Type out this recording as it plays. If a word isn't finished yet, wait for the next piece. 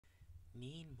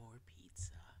Need more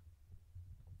pizza.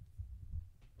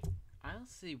 I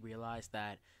honestly realized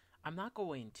that I'm not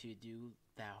going to do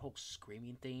that whole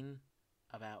screaming thing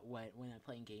about when I'm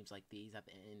playing games like these at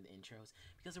the end intros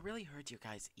because it really hurts your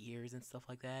guys' ears and stuff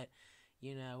like that,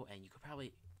 and you could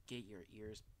probably get your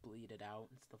ears bleeded out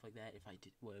and stuff like that if I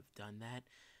would have done that.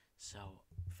 So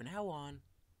from now on,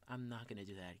 I'm not gonna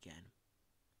do that again.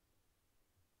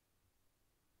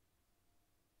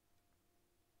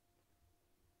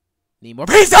 Need more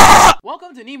pizza!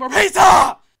 Welcome to Need More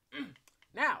Pizza!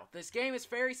 Now, this game is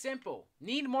very simple.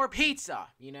 Need more pizza,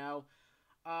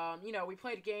 we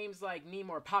played games like Need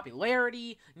More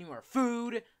Popularity, Need More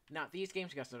Food, not these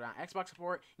games because they're not Xbox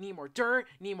support, Need More Dirt,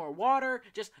 Need More Water,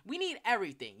 we need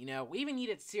everything, we even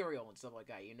needed cereal and stuff like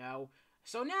that,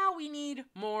 So now we need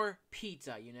more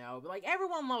pizza, like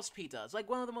everyone loves pizza. It's like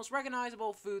one of the most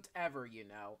recognizable foods ever,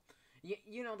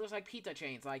 there's like pizza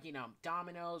chains, like,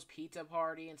 Domino's, Pizza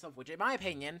Party, and stuff, which in my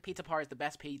opinion, Pizza Party is the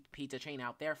best pizza chain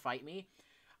out there, fight me.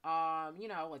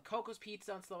 Like Coco's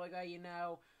Pizza and stuff like that,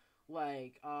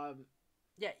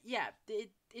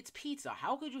 it's pizza.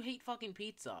 How could you hate fucking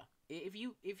pizza? If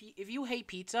you hate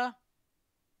pizza,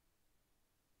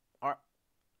 or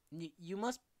you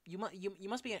must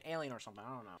be an alien or something.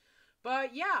 I don't know.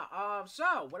 But yeah,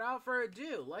 so without further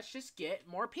ado, let's just get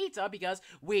more pizza because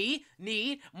we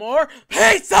need more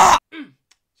pizza.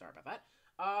 Sorry about that.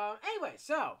 Anyway,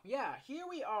 so yeah, here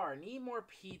we are. Need more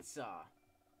pizza.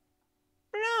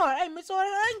 Lord, I'm so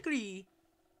hungry.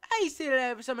 I still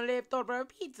have some leftover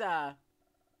pizza.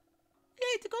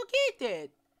 Let's go get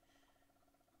it.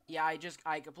 Yeah,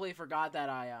 I completely forgot that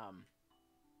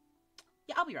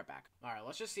yeah, I'll be right back. Alright,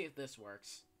 let's just see if this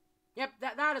works. Yep,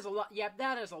 that is a lot. Yep,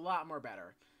 that is a lot more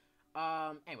better.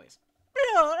 Anyways.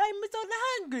 Lord, I'm so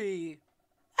hungry.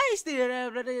 I still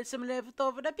have some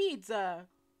leftover pizza.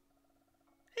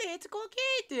 Let's go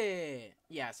get it.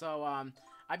 Yeah, so,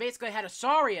 I basically had a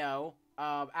Sario,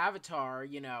 avatar,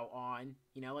 on,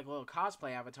 like a little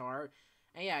cosplay avatar.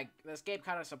 And yeah, this game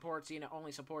kind of supports,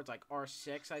 only supports, like,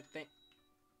 R6, I think.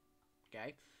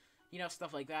 Okay.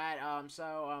 Stuff like that.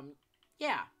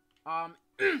 Yeah.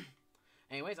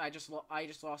 Anyways, I just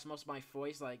lost most of my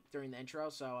voice, like, during the intro,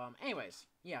 so, anyways.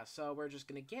 Yeah, so we're just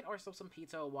gonna get ourselves some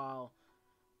pizza while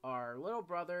our little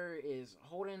brother is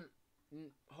holding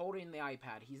the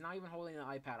iPad. He's not even holding the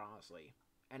iPad, honestly.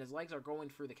 And his legs are going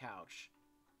through the couch.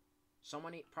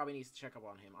 Someone probably needs to check up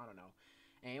on him. I don't know.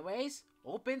 Anyways,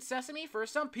 open sesame for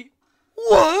some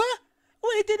What?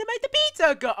 Where did it make the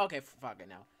pizza go? Okay, fuck it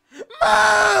now.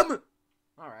 Mom!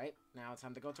 Alright, now it's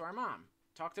time to go to our mom.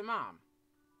 Talk to mom.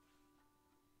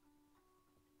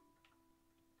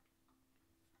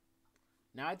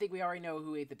 Now I think we already know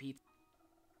who ate the pizza.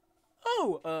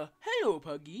 Oh, hello,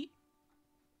 Puggy.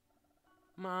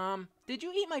 Mom, did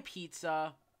you eat my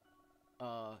pizza?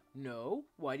 No.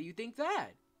 Why do you think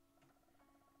that?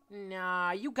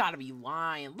 Nah, you gotta be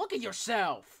lying. Look at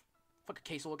yourself. Fucking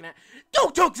case looking at.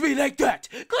 Don't talk to me like that!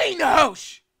 Clean the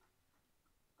house!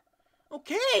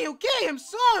 Okay, I'm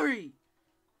sorry!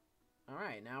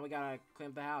 Alright, now we gotta clean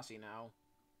up the house,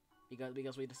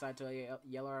 Because we decided to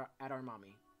yell at our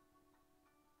mommy.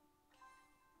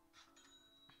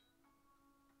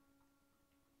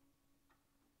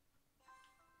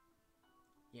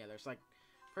 Yeah, there's like...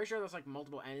 Pretty sure there's like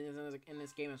multiple endings in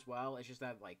this game as well. It's just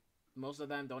that, like, most of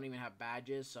them don't even have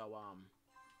badges, so,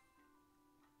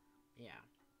 yeah.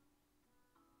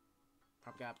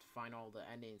 Probably gonna have to find all the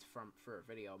endings for a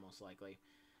video, most likely.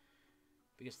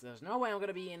 Because there's no way I'm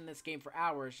gonna be in this game for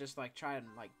hours, just, like, trying to,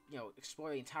 like,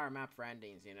 explore the entire map for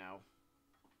endings,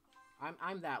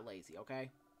 I'm that lazy,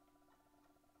 okay?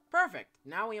 Perfect!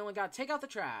 Now we only gotta take out the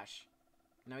trash.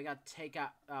 Now we gotta take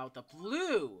out the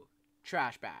blue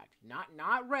trash bag.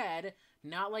 Not red,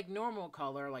 not like normal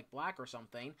color, like black or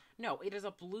something. No, it is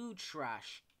a blue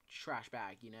trash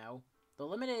bag, The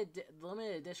limited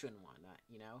edition one,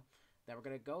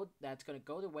 that's gonna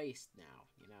go to waste now,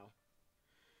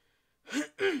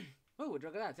 Ooh,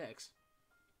 look at that, Tix.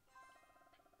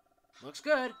 Looks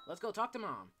good. Let's go talk to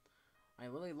Mom. I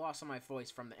literally lost some of my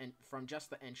voice from just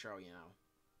the intro,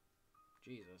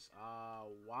 Jesus.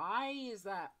 Why is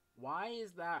that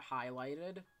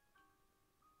highlighted?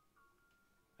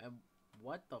 And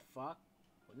what the fuck?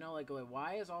 No, like,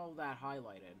 why is all of that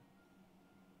highlighted?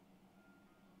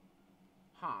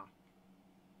 Huh.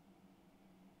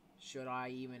 Should I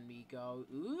even go?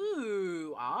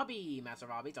 Ooh, Obby, Master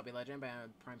of Obby, Obby Legend,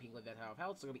 and Prime Pink with that of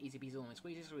health. It's gonna be easy peasy, only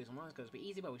squeeze some limes, because it's be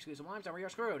easy, but we squeeze some limes, and we are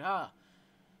screwed, huh?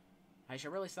 I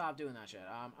should really stop doing that shit.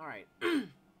 Alright.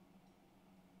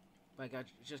 Like, I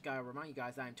just gotta remind you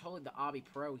guys that I'm totally the Obby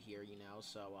Pro here,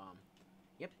 so,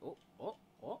 yep. Oh,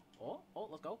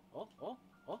 let's go.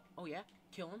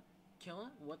 Yeah, kill him. Kill him.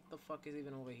 What the fuck is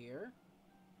even over here?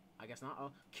 I guess not.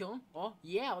 Oh, kill him. Oh,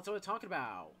 yeah, that's what we're talking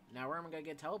about. Now where am I gonna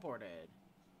get teleported?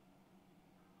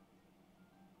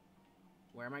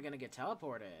 Where am I gonna get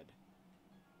teleported?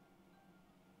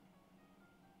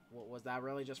 What, was that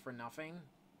really just for nothing?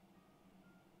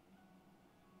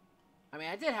 I mean,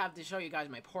 I did have to show you guys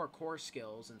my parkour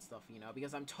skills and stuff, you know,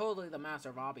 because I'm totally the master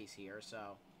of hobbies here,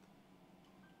 so.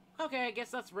 Okay, I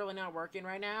guess that's really not working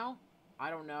right now. I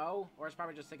don't know. Or it's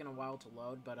probably just taking a while to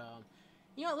load, but,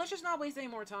 you know, let's just not waste any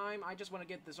more time. I just want to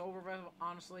get this over with,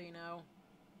 honestly, you know.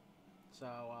 So,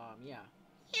 yeah.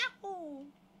 Yahoo!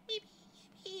 Beep,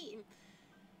 beep.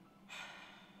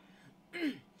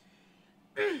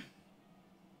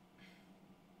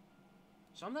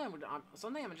 Someday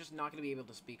I'm just not going to be able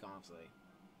to speak, honestly.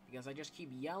 Because I just keep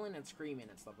yelling and screaming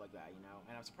and stuff like that, you know?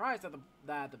 And I'm surprised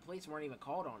that the police weren't even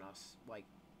called on us, like,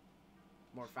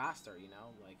 more faster, you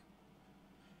know? Like,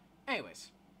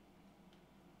 anyways.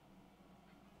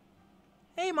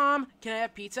 Hey, Mom, can I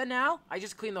have pizza now? I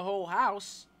just cleaned the whole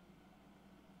house.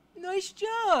 Nice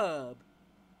job!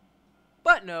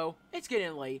 But no, it's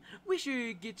getting late. We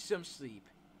should get some sleep.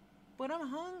 But I'm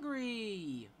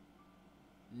hungry.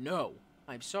 No,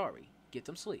 I'm sorry. Get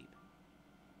some sleep.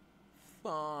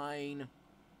 Fine.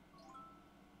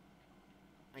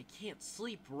 I can't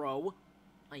sleep, bro.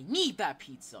 I need that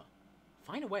pizza.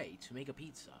 Find a way to make a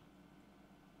pizza.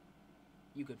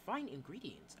 You can find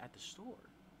ingredients at the store.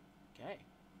 Okay.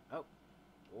 Oh.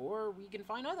 Or we can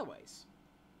find other ways.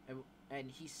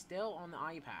 And he's still on the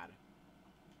iPad.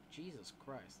 Jesus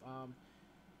Christ.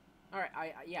 Alright,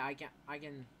 yeah, I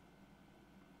can...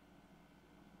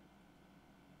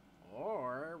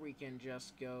 Or we can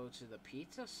just go to the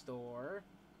pizza store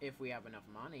if we have enough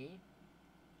money.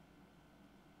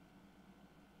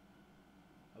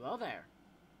 Hello there.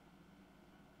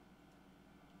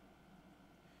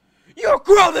 You're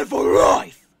grounded for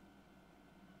life!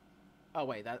 Oh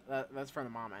wait, that's from the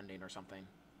mom ending or something.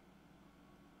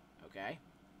 Okay.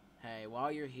 Hey,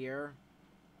 while you're here,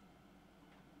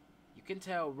 you can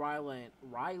tell Raylan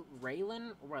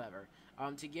or whatever,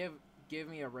 to give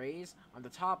me a raise. I'm the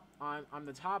top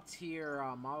tier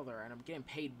modeler, and I'm getting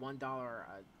paid $1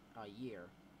 a year.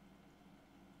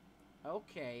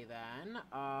 Okay then.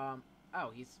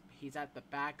 Oh, he's at the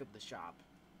back of the shop.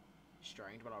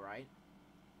 Strange, but all right.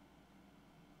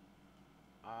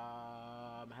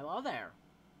 Hello there.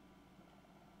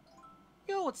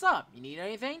 Yo, what's up? You need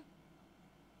anything?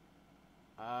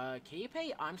 Can you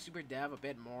pay I'm Super Dev a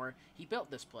bit more? He built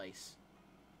this place.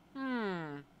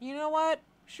 You know what?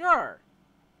 Sure.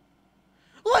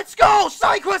 Let's go!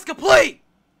 Side quest complete!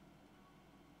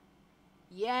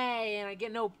 Yay, and I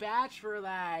get no badge for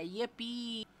that.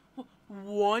 Yippee.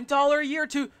 $1 a year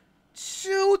to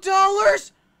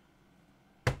 $2?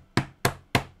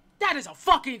 That is a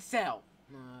fucking sell!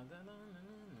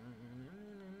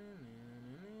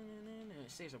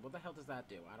 Seriously, what the hell does that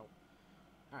do? I don't...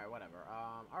 Alright, whatever.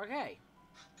 Okay.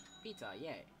 Pizza,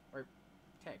 yay. Or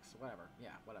Tix, whatever.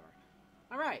 Yeah, whatever.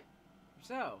 Alright.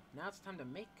 So, now it's time to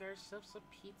make ourselves a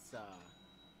pizza.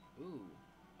 Ooh.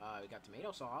 We got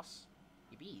tomato sauce.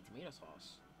 Yippee, tomato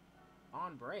sauce.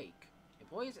 On break.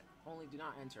 Employees only do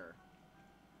not enter.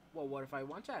 Well, what if I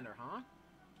want to enter, huh?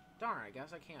 Darn, I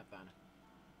guess I can't then.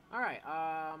 Alright,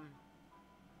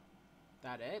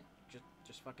 that it?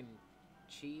 Just fucking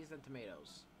cheese and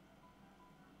tomatoes.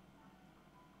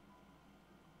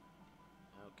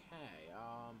 Okay,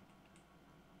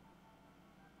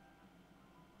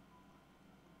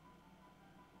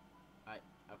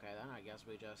 okay then, I guess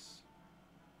we just...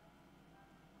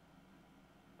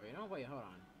 Or you know, wait, hold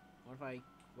on. What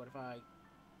if I...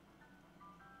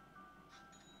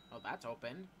 Oh, that's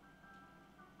open.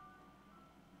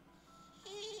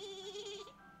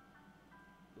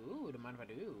 Ooh, don't mind if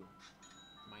I do.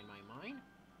 Mine.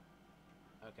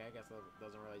 Okay, I guess that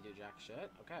doesn't really do jack shit.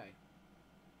 Okay.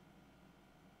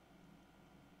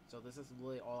 So this is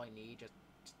literally all I need, just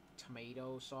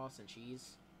tomato sauce and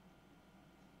cheese.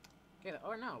 Okay,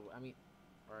 or no, I mean,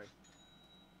 or...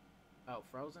 Oh,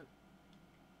 frozen?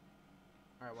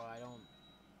 Alright, well, I don't...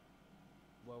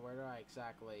 Well, where do I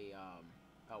exactly,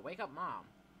 Oh, wake up, Mom.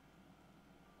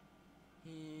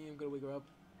 I'm gonna wake her up.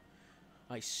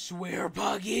 I swear,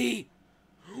 Puggy!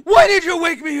 Why did you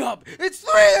wake me up? It's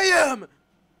 3 a.m.!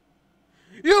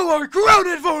 You are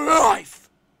grounded for life!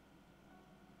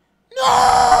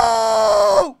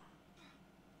 No!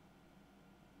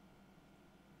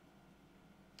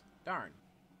 Darn.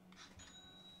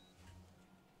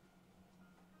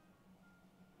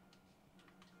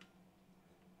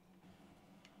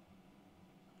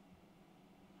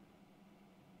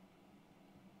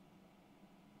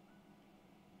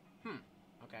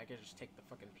 I could just take the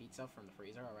fucking pizza from the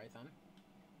freezer. Alright then.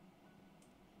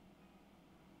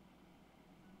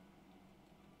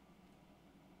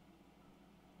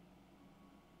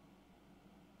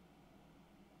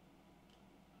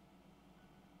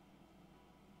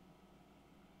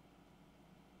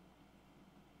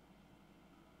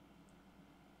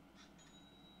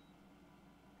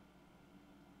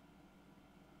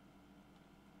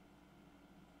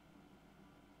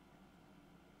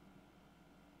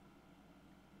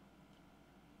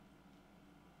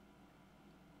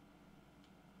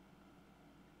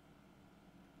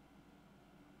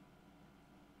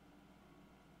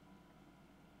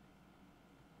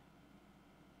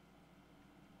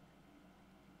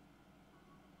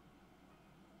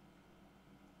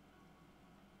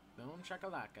 Boom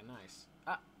shakalaka, nice.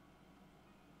 Ah.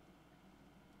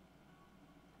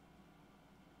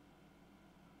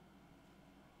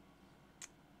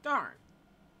 Darn.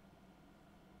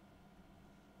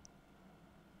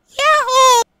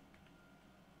 Yahoo!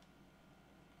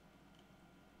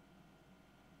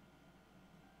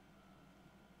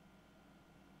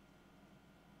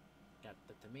 Got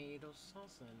the tomato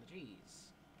sauce and the cheese,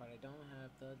 but I don't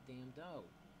have the damn dough.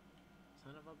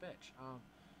 Son of a bitch.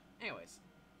 Anyways.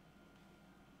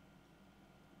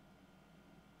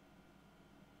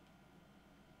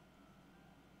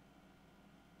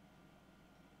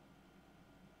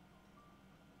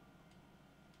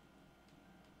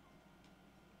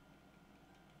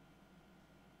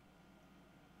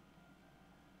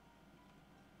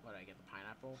 What, I get the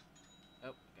pineapple? Oh,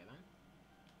 okay then.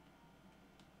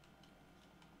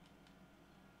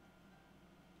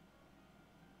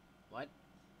 What?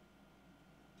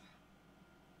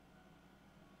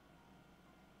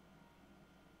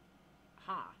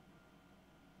 Huh.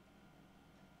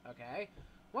 Okay.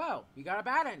 Well, you got a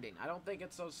bad ending. I don't think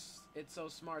it's so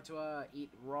smart to eat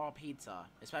raw pizza,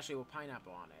 especially with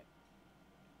pineapple on it.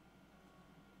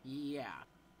 Yeah.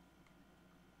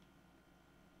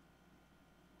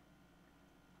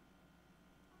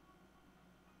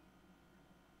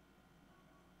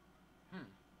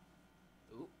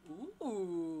 Ooh.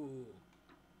 Ooh.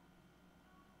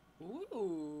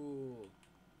 Ooh.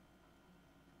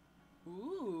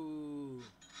 Ooh.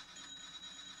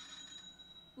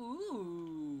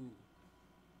 Ooh.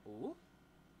 Ooh.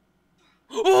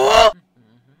 Oh!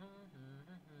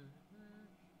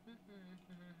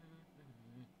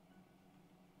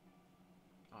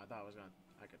 Oh, I thought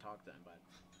I could talk then, but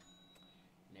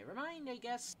never mind, I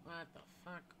guess. What the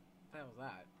fuck? What the hell was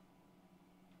that?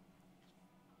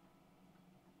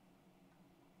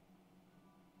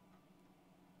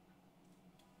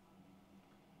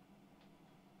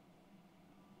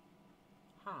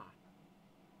 Huh.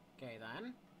 Okay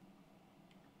then.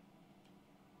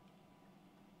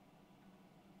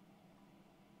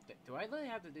 Do I really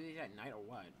have to do these at night or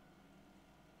what?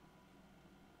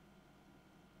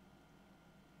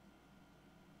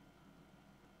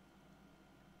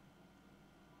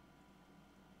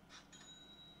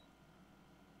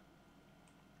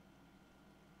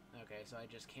 Okay, so I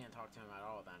just can't talk to him at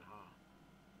all then, huh?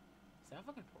 Is that a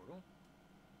fucking portal?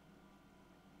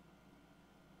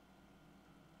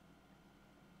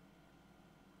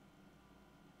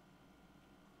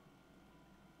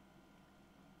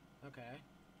 Okay.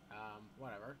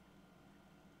 Whatever.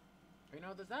 You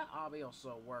know, does that obby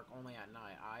also work only at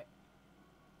night? I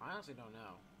honestly don't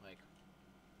know. Like...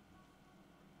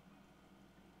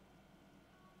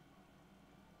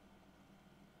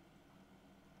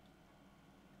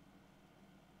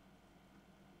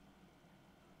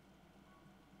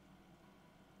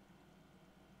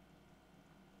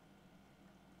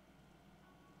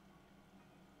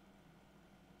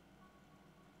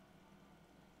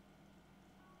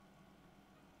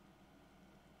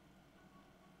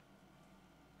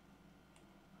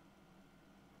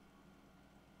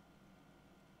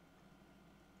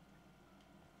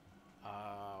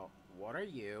 what are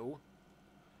you?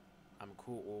 I'm a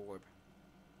cool orb.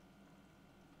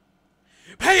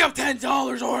 Pay up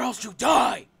 $10 or else you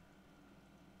die!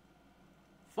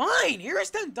 Fine, here is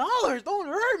 $10. Don't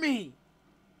hurt me!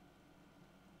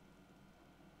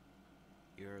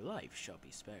 Your life shall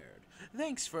be spared.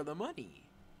 Thanks for the money.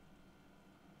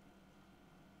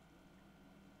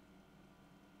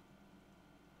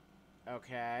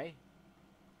 Okay.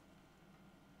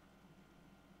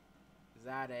 Is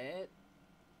that it?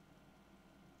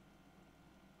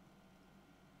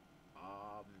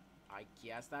 I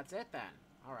guess that's it then.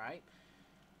 Alright.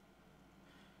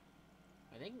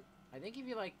 I think if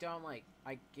you, like, don't, like...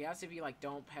 I guess if you, like,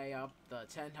 don't pay up the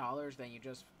 $10, then you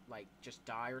just, like, just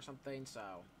die or something, so...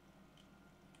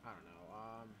 I don't know,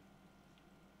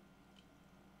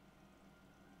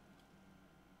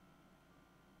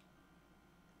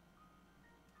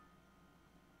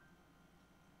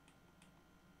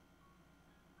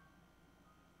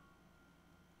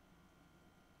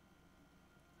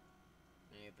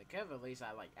 they could have at least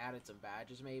like added some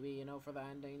badges, maybe, you know, for the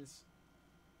endings.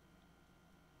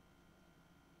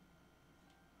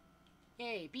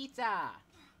 Hey, pizza!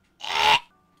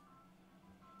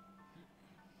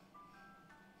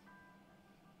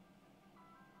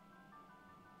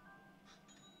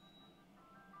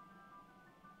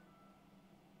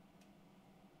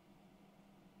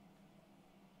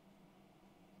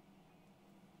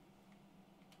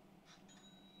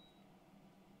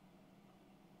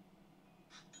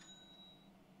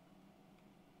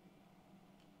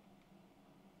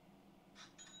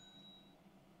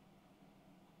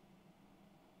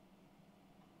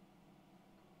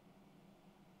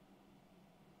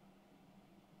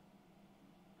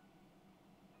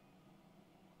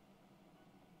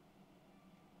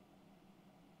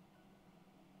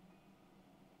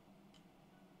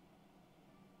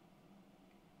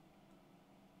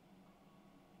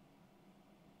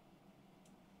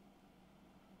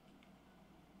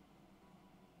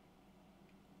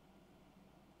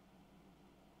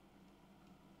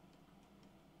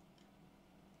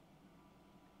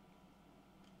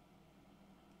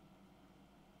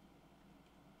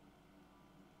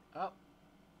 Oh.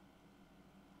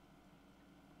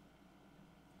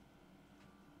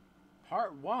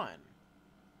 Part 1.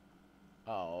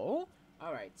 Oh?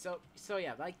 Alright, so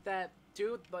yeah, like that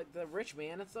dude, like the rich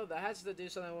man and stuff, that has to do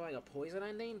something with like a poison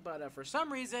ending, but for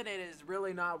some reason it is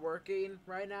really not working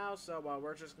right now, so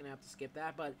we're just gonna have to skip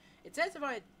that. But it says if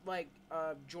I, like,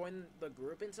 join the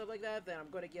group and stuff like that, then I'm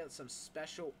gonna get some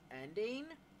special ending,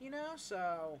 you know,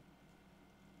 so,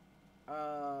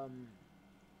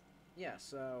 yeah,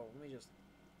 so, let me just,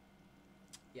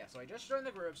 yeah, so I just joined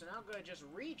the group, so now I'm gonna just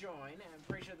rejoin, and I'm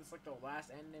pretty sure this is, like, the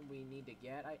last ending we need to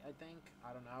get, I think,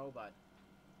 I don't know, but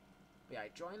yeah, I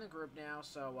joined the group now,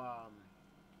 so,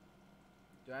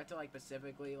 do I have to, like,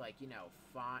 specifically, like, you know,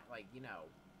 find, like, you know,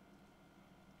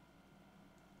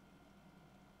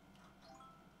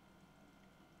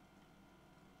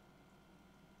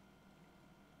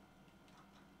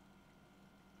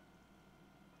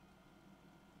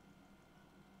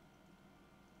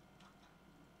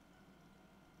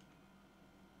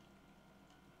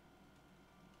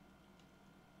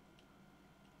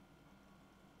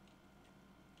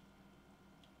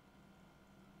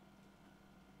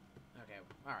 okay,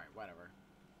 alright, whatever.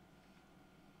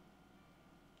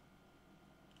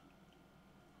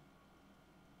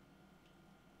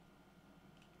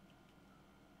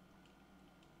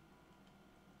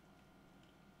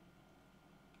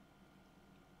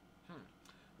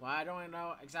 Well, I don't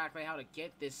know exactly how to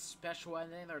get this special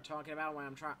ending they're talking about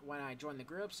when I join the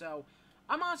group, so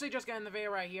I'm honestly just getting the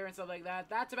video right here and stuff like that.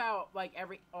 That's about, like,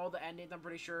 all the endings I'm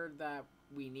pretty sure that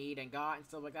we need and got and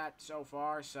stuff like that so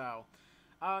far, so,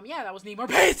 yeah, that was Need More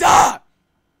Pizza!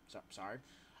 So, sorry.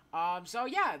 So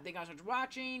yeah, thank you guys for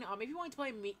watching. If you want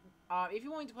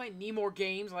to play need more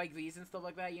games like these and stuff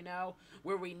like that, you know,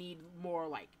 where we need more,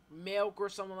 like, milk or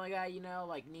something like that, you know,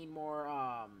 like, need more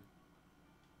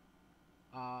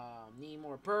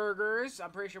burgers.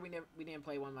 I'm pretty sure we didn't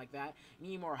play one like that.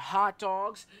 Need more hot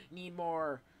dogs. Need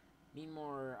more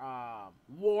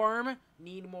warm.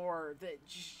 Need more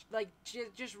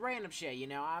just random shit. You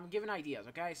know, I'm giving ideas.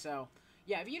 Okay, so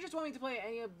yeah, if you just want me to play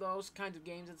any of those kinds of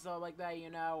games and stuff like that,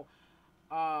 you know,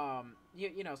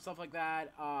 you know, stuff like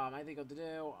that, I think I'll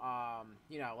do,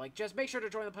 you know, like, just make sure to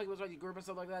join the PuggyPugsonYT group and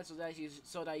stuff like that, so that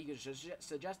you can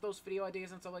suggest those video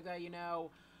ideas and stuff like that, you know,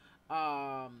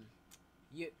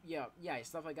 yeah,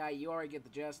 stuff like that. You already get the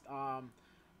gist.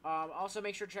 Also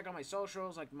make sure to check out my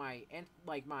socials, like my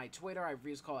Twitter. I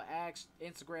used to call it X,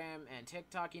 Instagram, and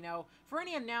TikTok. You know, for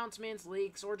any announcements,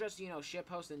 leaks, or just, you know, shit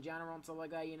posts in general and stuff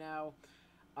like that. You know.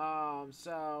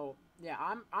 So yeah,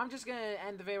 I'm just gonna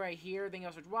end the video right here. Thank you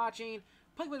guys for watching.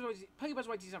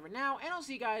 PuggyPugsonYT is over now, and I'll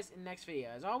see you guys in the next video.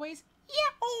 As always, yeah.